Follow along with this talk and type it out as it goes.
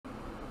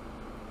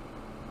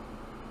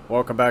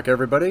Welcome back,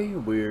 everybody.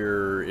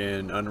 We're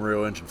in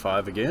Unreal Engine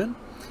 5 again,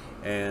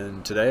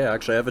 and today I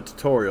actually have a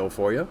tutorial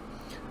for you.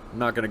 I'm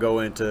not going to go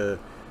into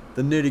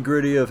the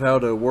nitty-gritty of how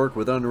to work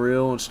with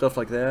Unreal and stuff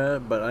like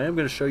that, but I am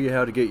going to show you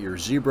how to get your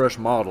ZBrush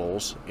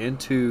models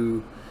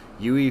into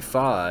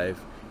UE5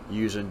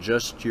 using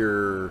just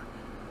your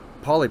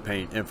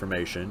Polypaint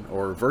information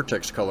or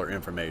Vertex Color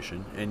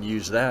information and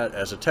use that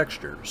as a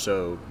texture,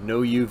 so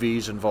no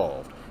UVs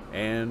involved.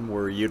 And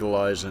we're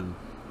utilizing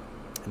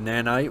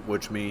nanite,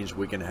 which means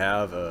we can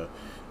have a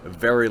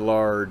very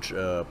large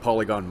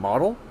polygon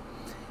model.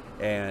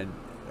 And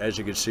as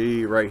you can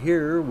see right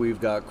here,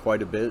 we've got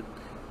quite a bit.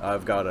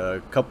 I've got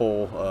a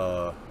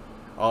couple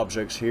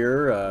objects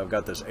here. I've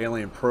got this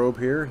alien probe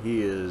here.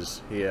 He has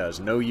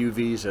no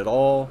UVs at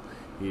all.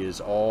 He is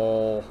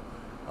all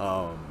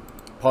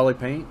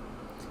Polypaint,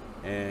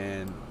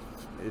 and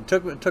it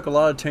took a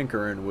lot of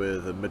tinkering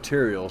with the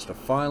materials to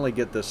finally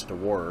get this to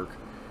work.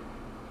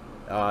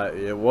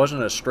 It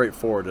wasn't as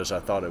straightforward as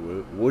I thought it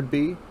would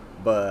be,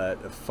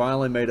 but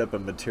finally made up a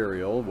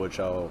material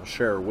which I'll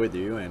share with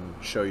you and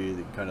show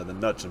you kind of the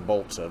nuts and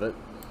bolts of it.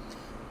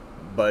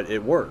 But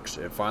it works.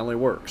 It finally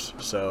works.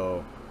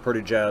 So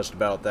pretty jazzed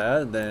about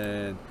that. And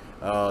then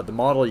the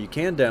model you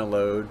can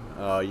download,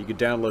 you can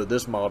download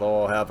this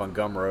model I have on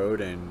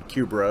Gumroad and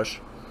QBrush,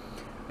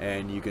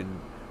 and you can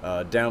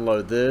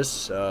download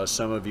this.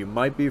 Some of you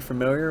might be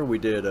familiar. We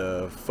did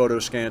a photo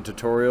scan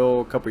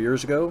tutorial a couple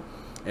years ago,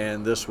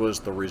 and this was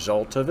the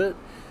result of it.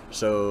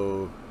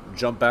 So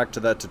jump back to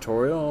that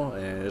tutorial,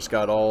 and it's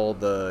got all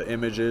the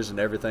images and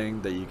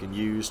everything that you can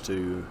use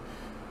to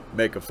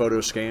make a photo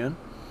scan,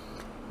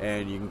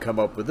 and you can come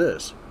up with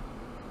this.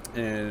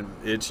 And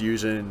it's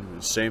using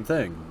the same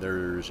thing.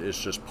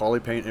 It's just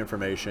Polypaint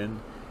information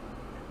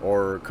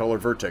or color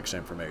vertex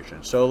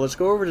information. So let's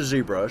go over to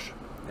ZBrush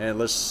and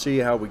let's see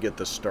how we get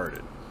this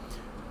started.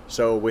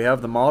 So we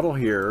have the model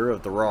here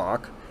of the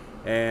rock,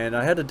 and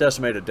I had to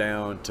decimate it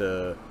down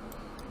to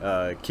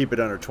keep it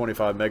under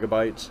 25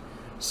 megabytes.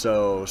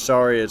 So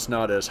sorry it's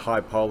not as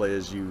high poly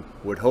as you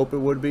would hope it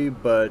would be,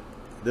 but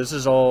this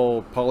is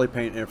all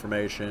Polypaint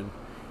information,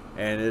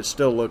 and it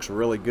still looks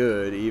really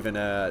good even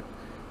at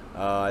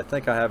I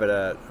think I have it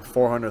at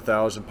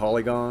 400,000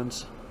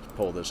 polygons. Let's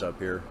pull this up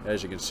here,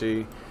 as you can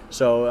see.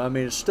 So I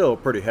mean, it's still a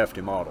pretty hefty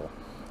model,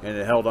 and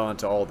it held on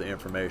to all the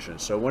information.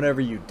 So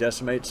whenever you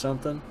decimate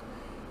something,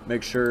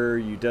 make sure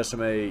you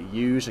decimate,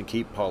 use, and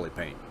keep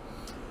Polypaint,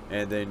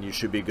 and then you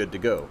should be good to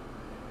go.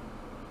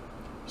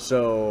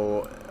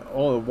 So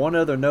one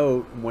other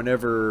note,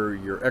 whenever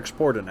you're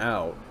exporting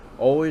out,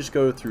 always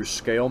go through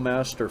Scale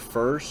Master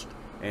first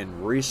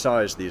and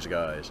resize these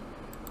guys,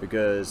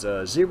 because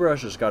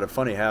ZBrush has got a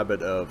funny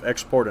habit of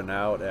exporting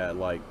out at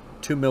like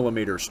 2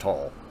 millimeters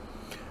tall.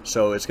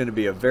 So it's going to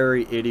be a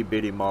very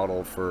itty-bitty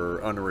model for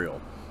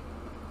Unreal.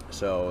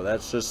 So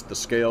that's just the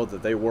scale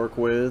that they work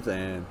with,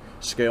 and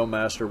Scale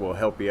Master will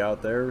help you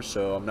out there.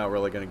 So I'm not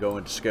really going to go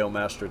into Scale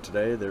Master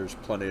today. There's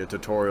plenty of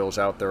tutorials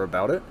out there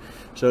about it.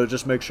 So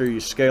just make sure you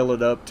scale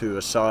it up to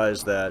a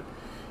size that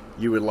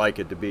you would like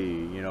it to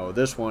be. You know,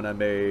 this one I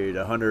made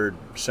 100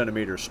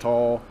 centimeters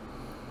tall.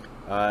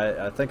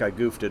 I think I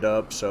goofed it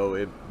up, so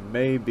it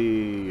may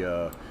be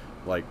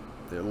like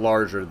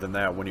larger than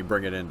that when you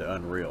bring it into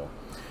Unreal.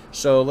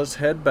 So let's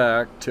head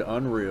back to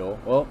Unreal.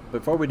 Well,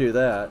 before we do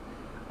that,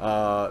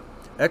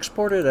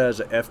 export it as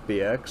a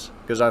FBX,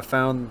 because I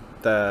found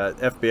that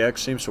FBX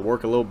seems to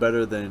work a little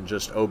better than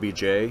just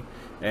OBJ,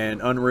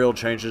 and Unreal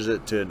changes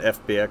it to an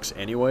FBX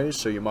anyways,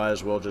 so you might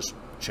as well just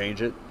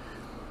change it.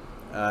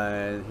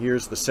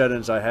 Here's the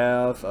settings I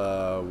have.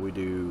 We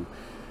do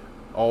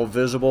all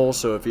visible,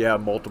 so if you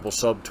have multiple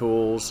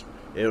subtools,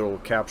 it'll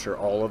capture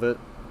all of it.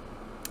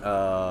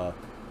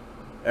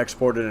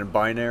 Export it in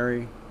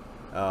binary.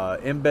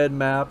 Embed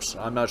maps,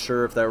 I'm not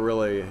sure if that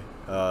really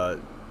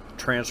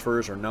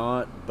transfers or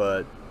not,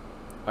 but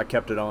I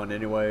kept it on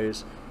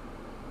anyways.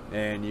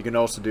 And you can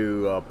also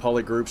do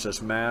polygroups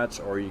as mats,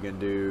 or you can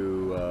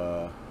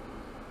do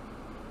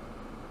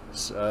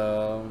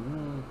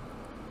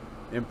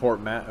import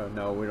mat. Oh,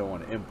 no, we don't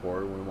want to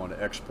import, we want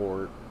to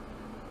export.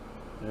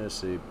 Let's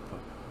see.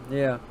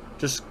 Yeah,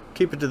 just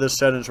keep it to the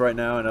settings right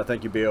now, and I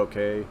think you'll be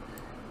okay.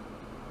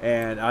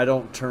 And I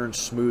don't turn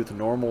smooth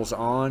normals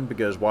on,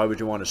 because why would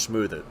you want to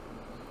smooth it?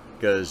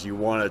 Because you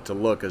want it to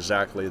look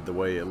exactly the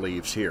way it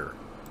leaves here.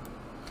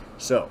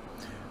 So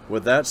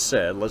with that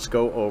said, let's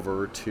go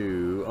over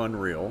to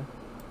Unreal,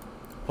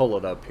 pull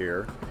it up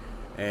here,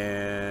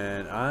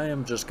 and I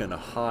am just going to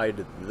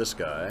hide this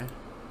guy,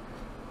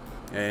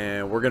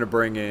 and we're going to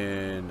bring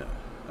in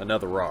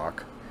another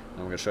rock.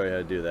 I'm going to show you how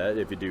to do that.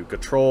 If you do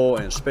Control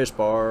and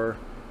Spacebar,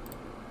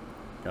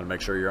 got to make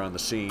sure you're on the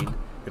scene.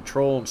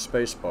 Control and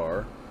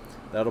Spacebar,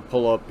 that'll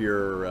pull up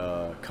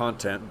your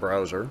content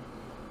browser,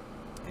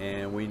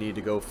 and we need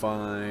to go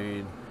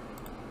find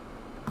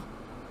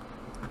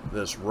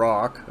this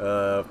rock.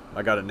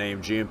 I got it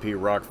named GMP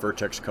Rock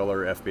Vertex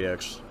Color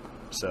FBX,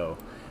 so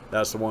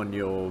that's the one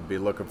you'll be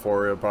looking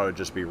for. It'll probably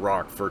just be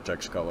Rock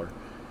Vertex Color,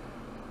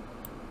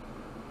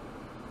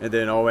 and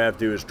then all we have to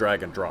do is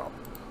drag and drop.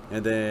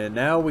 And then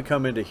now we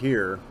come into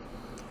here,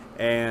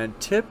 and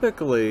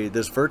typically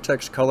this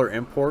Vertex Color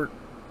import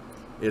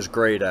is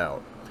grayed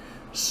out.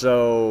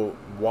 So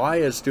why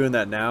it's doing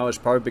that now is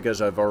probably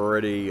because I've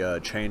already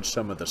changed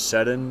some of the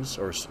settings,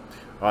 or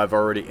I've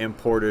already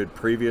imported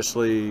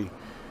previously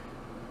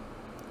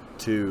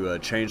to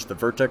change the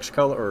vertex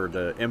color, or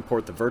to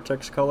import the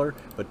vertex color.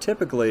 But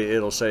typically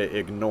it'll say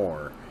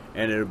ignore,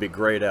 and it'll be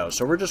grayed out.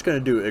 So we're just going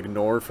to do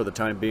ignore for the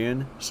time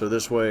being, so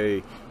this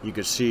way you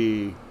can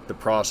see the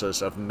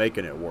process of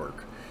making it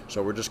work.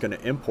 So we're just going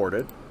to import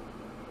it.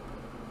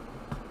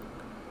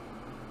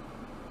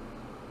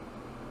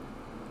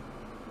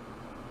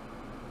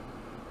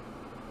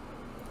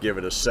 Give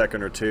it a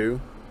second or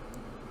two.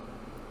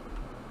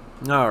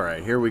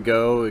 Alright, here we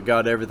go. We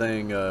got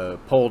everything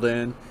pulled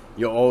in.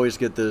 You'll always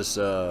get this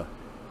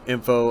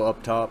info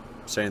up top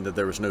saying that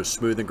there was no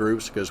smoothing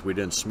groups because we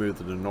didn't smooth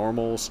the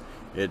normals.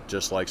 It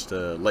just likes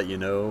to let you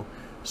know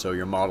so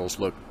your models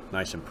look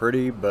nice and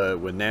pretty, but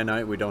with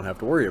Nanite we don't have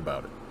to worry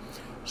about it.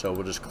 So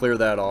we'll just clear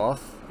that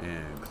off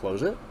and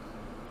close it.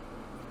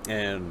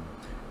 And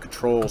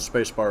control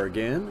spacebar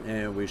again,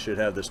 and we should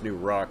have this new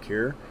rock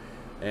here.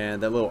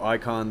 And that little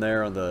icon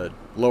there on the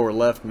lower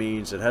left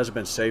means it hasn't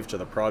been saved to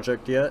the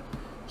project yet.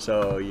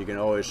 So you can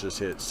always just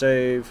hit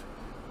save,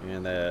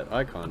 and that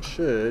icon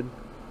should,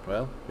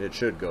 well, it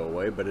should go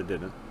away, but it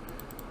didn't.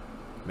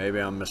 Maybe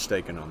I'm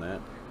mistaken on that.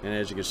 And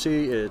as you can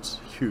see, it's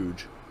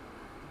huge.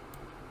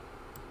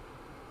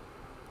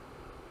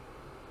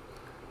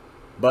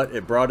 But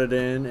it brought it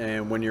in,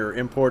 and when you're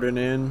importing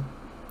in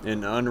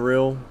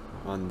Unreal,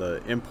 on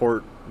the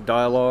import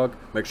dialog,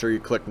 make sure you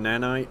click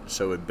Nanite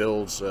so it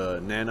builds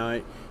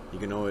Nanite. You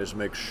can always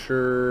make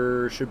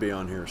sure, it should be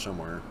on here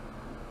somewhere.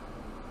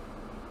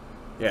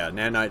 Yeah,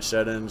 Nanite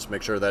settings,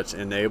 make sure that's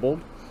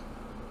enabled.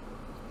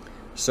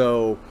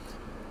 So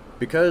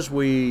because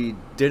we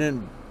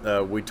didn't,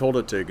 we told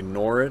it to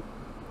ignore it.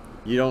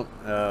 You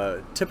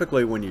don't,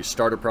 typically when you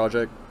start a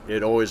project,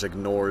 it always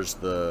ignores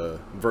the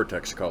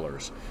vertex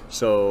colors.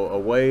 So a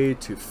way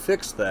to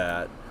fix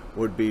that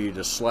would be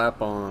to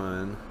slap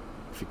on,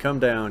 if you come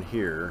down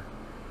here,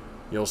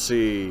 you'll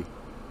see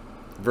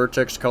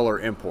Vertex Color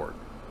Import.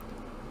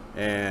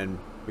 And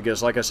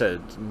because like I said,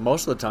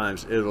 most of the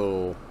times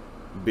it'll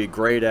be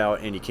grayed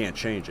out and you can't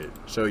change it.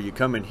 So you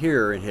come in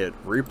here and hit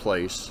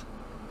Replace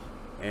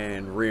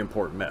and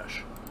re-import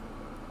mesh.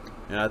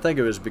 And I think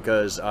it was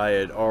because I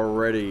had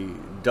already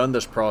done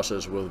this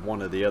process with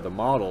one of the other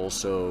models,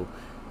 so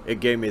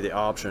it gave me the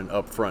option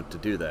up front to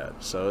do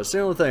that. So it's the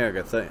only thing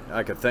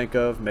I could think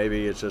of.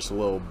 Maybe it's just a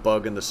little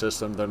bug in the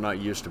system. They're not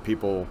used to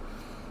people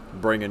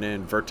bringing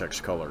in vertex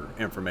color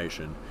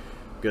information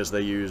because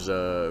they use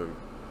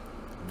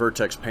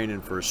vertex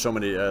painting for so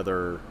many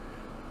other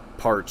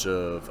parts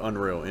of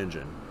Unreal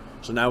Engine.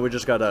 So now we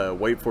just gotta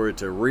wait for it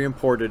to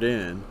re-import it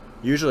in.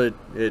 Usually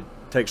it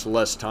takes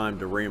less time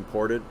to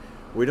re-import it.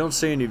 We don't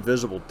see any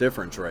visible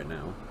difference right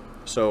now.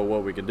 So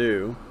what we can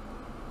do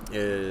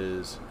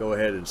is go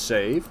ahead and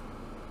save.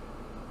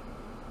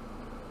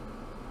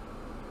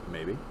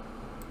 Maybe.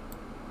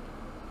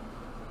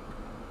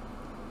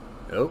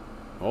 Oh,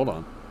 hold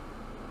on.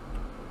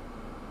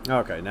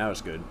 Okay, now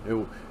it's good.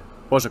 It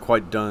wasn't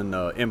quite done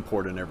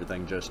importing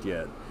everything just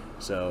yet.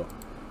 So,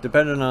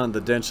 depending on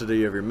the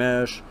density of your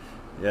mesh,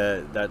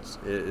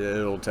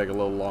 it'll take a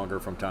little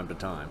longer from time to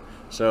time.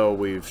 So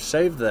we've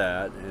saved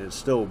that, and it's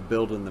still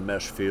building the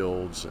mesh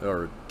fields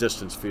or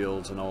distance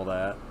fields and all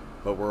that,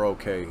 but we're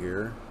okay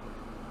here.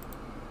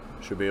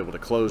 Should be able to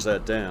close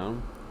that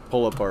down,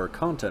 pull up our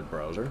content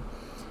browser,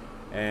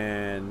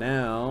 and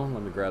now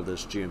let me grab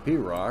this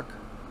GMP rock,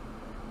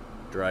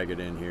 drag it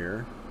in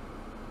here,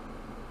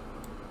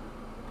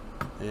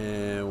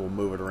 and we'll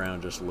move it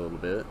around just a little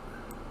bit,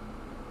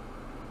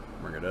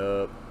 bring it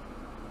up,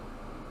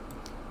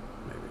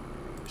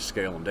 maybe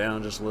scale them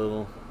down just a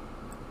little.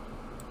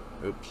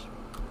 Oops.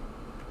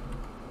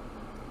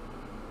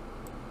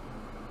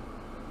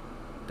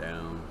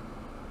 Down.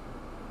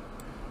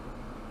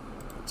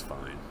 That's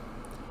fine.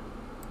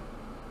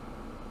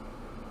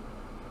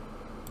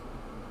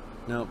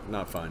 Nope,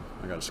 not fine.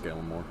 I gotta scale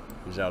him more.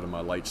 He's out of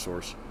my light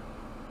source.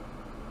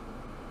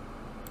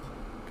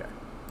 Okay.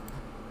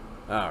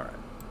 Alright.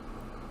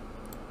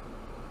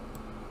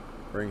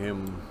 Bring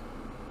him.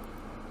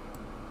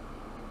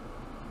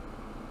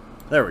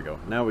 There we go.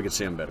 Now we can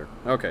see him better.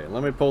 Okay,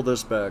 let me pull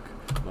this back,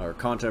 our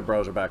content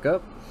browser back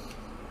up.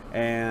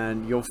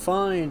 And you'll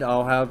find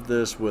I'll have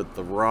this with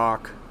the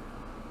rock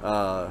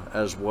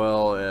as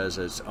well as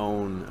its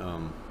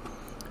own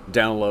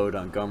download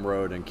on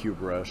Gumroad and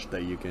QBrush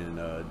that you can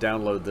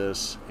download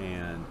this,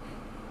 and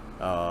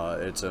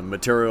it's a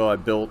material I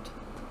built.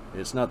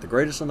 It's not the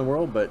greatest in the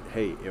world, but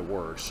hey, it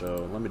works.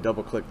 So let me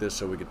double click this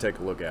so we can take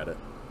a look at it.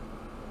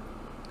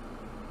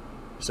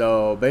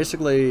 So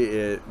basically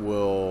it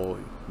will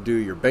do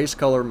your base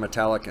color,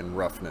 metallic, and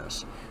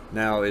roughness.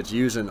 Now it's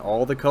using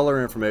all the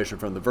color information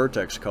from the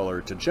Vertex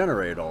Color to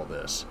generate all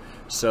this.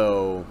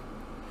 So,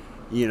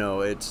 you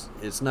know, it's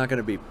not going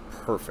to be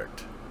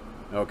perfect.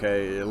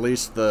 Okay, at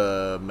least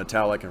the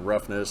metallic and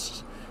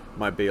roughness,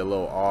 might be a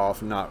little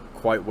off, not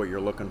quite what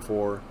you're looking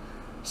for.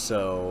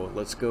 So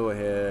let's go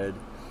ahead.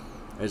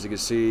 As you can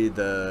see,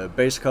 the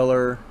base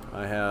color,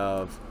 I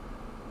have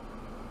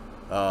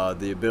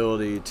the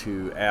ability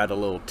to add a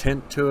little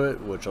tint to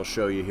it, which I'll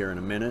show you here in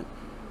a minute,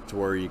 to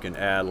where you can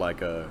add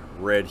like a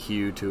red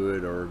hue to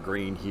it or a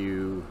green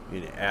hue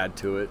and add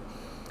to it.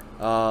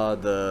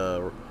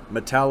 The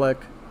metallic,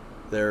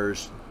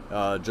 there's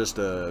just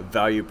a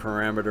value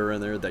parameter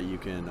in there that you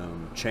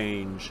can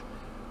change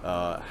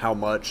how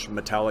much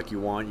metallic you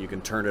want. You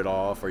can turn it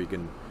off or you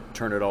can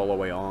turn it all the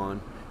way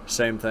on.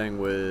 Same thing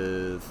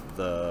with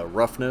the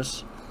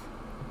roughness.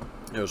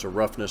 There's a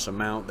roughness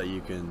amount that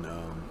you can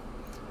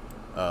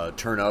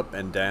turn up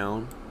and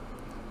down,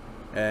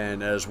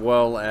 and as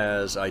well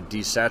as I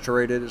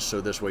desaturated it, so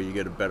this way you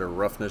get a better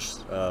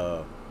roughness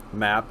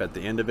map at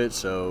the end of it.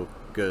 So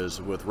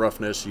because with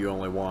roughness you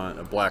only want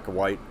a black and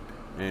white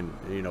and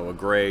a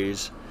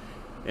grays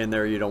in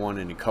there, you don't want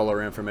any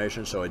color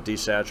information, so I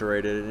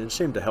desaturated it and it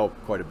seemed to help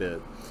quite a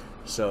bit.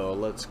 So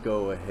let's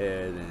go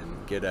ahead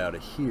and get out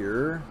of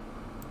here,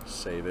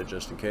 save it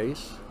just in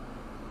case,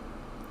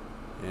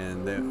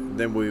 and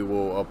then we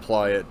will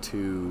apply it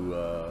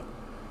to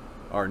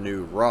our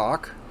new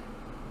rock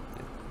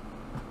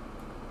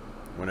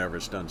whenever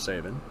it's done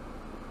saving.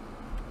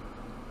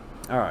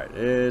 Alright,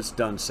 it's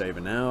done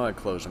saving now. I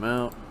close them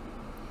out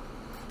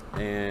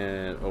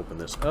and open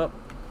this up,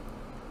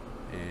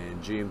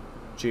 and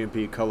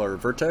GMP Color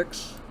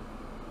Vertex.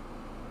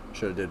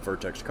 Should have did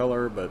Vertex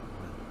Color, but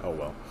oh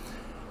well.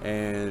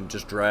 And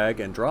just drag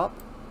and drop,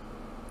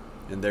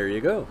 and there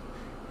you go.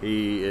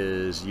 He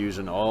is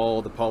using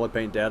all the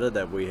Polypaint data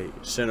that we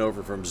sent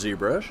over from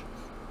Zbrush.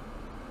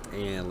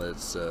 And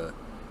let's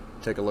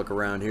take a look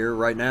around here.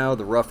 Right now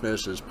the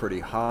roughness is pretty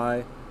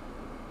high,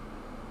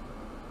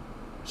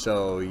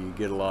 so you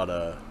get a lot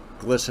of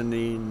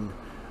glistening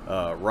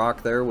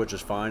rock there, which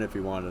is fine if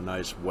you want a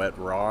nice wet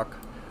rock.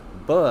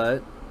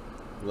 But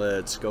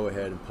let's go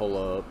ahead and pull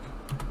up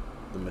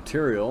the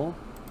material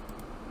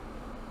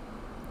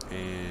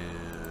and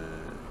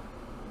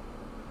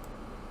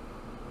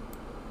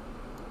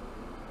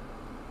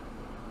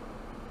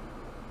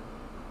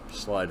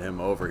slide him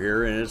over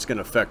here, and it's going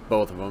to affect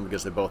both of them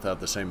because they both have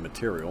the same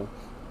material.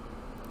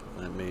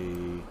 Let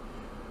me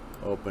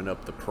open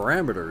up the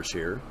parameters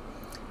here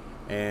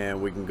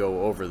and we can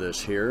go over this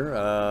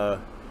here.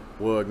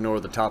 We'll ignore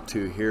the top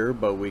two here,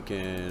 but we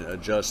can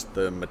adjust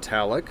the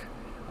metallic.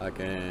 I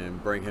can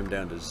bring him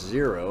down to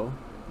 0,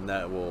 and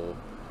that will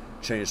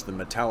change the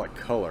metallic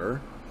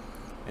color.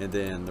 And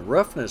then the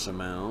roughness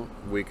amount,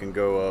 we can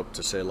go up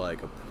to say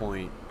like a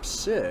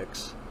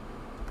 0.6,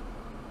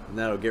 and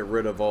that'll get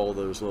rid of all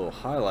those little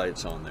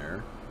highlights on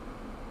there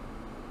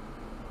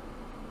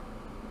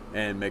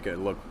and make it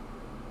look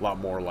a lot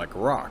more like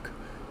rock,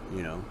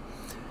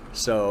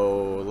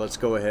 So let's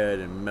go ahead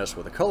and mess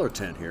with the color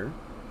tint here,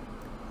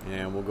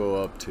 and we'll go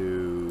up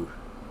to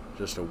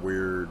just a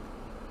weird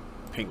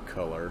pink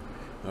color.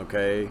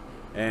 Okay,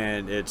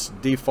 and it's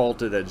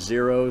defaulted at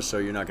 0, so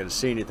you're not going to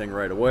see anything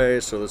right away.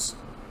 So let's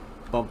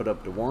bump it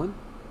up to 1,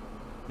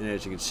 and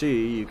as you can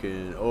see, you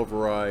can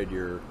override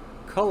your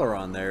color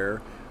on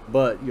there,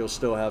 but you'll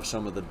still have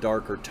some of the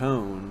darker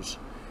tones,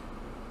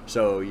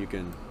 so you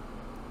can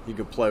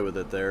play with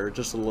it there.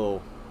 Just a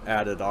little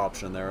added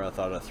option there I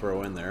thought I'd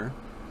throw in there.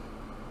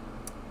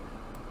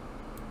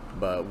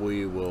 But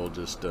we will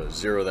just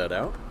 0 that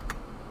out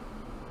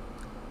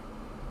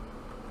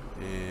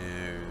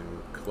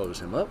and close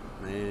him up,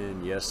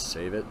 and yes,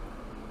 save it.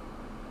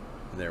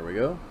 There we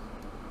go.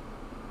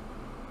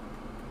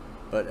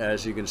 But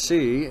as you can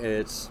see,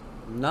 it's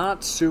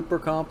not super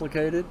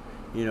complicated.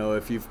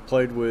 If you've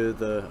played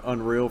with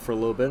Unreal for a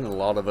little bit, and a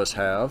lot of us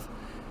have,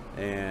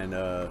 and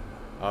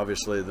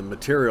obviously the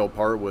material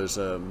part was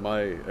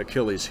my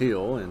Achilles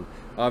heel, and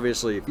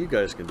obviously if you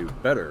guys can do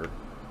better,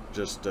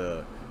 just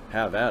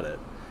have at it,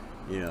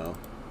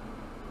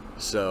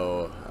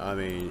 So I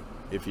mean,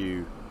 if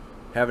you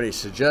have any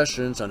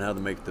suggestions on how to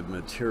make the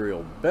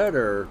material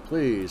better,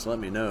 please let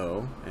me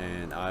know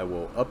and I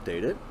will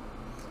update it.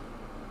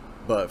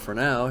 But for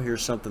now,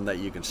 here's something that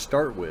you can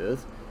start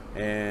with,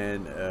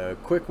 and a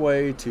quick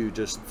way to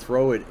just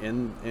throw it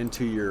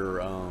into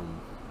your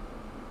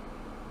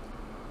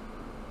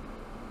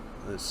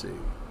let's see,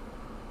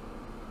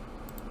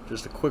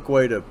 just a quick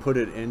way to put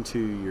it into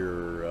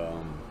your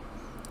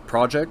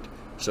project.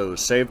 So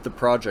save the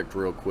project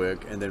real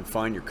quick, and then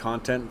find your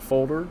content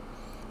folder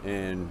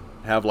and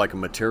have like a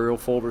material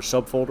folder,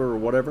 subfolder or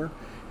whatever,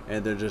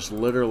 and then just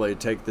literally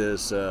take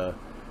this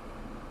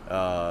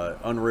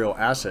Unreal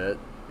asset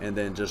and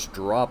then just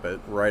drop it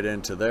right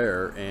into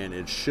there, and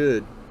it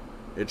should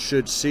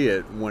see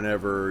it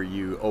whenever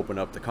you open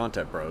up the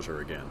content browser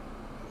again.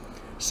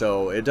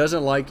 So it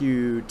doesn't like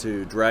you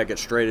to drag it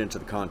straight into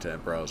the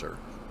content browser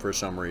for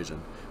some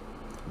reason,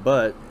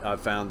 but I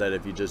found that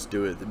if you just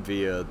do it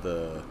via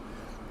the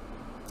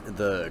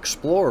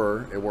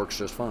Explorer, it works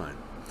just fine.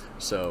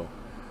 So,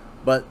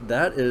 but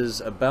that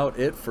is about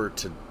it for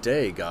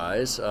today,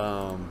 guys.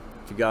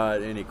 If you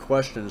got any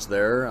questions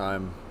there,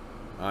 I'm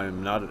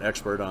I'm not an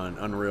expert on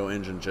Unreal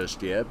Engine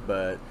just yet,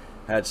 but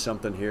had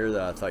something here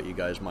that I thought you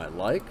guys might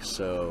like,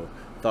 so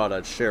thought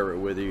I'd share it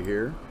with you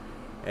here.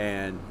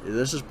 And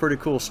this is pretty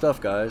cool stuff,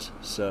 guys,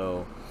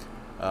 so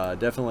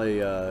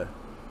definitely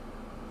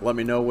let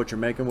me know what you're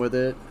making with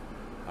it.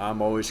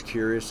 I'm always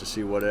curious to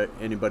see what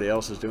anybody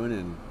else is doing,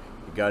 and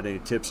you got any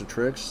tips and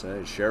tricks,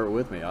 share it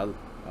with me. I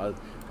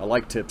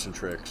like tips and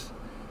tricks.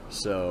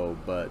 So,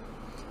 but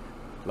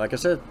like I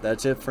said,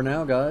 that's it for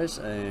now, guys,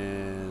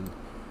 and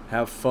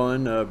have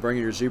fun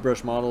bringing your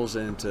ZBrush models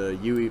into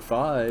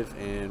UE5,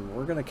 and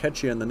we're going to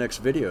catch you in the next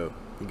video.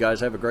 You guys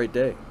have a great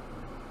day.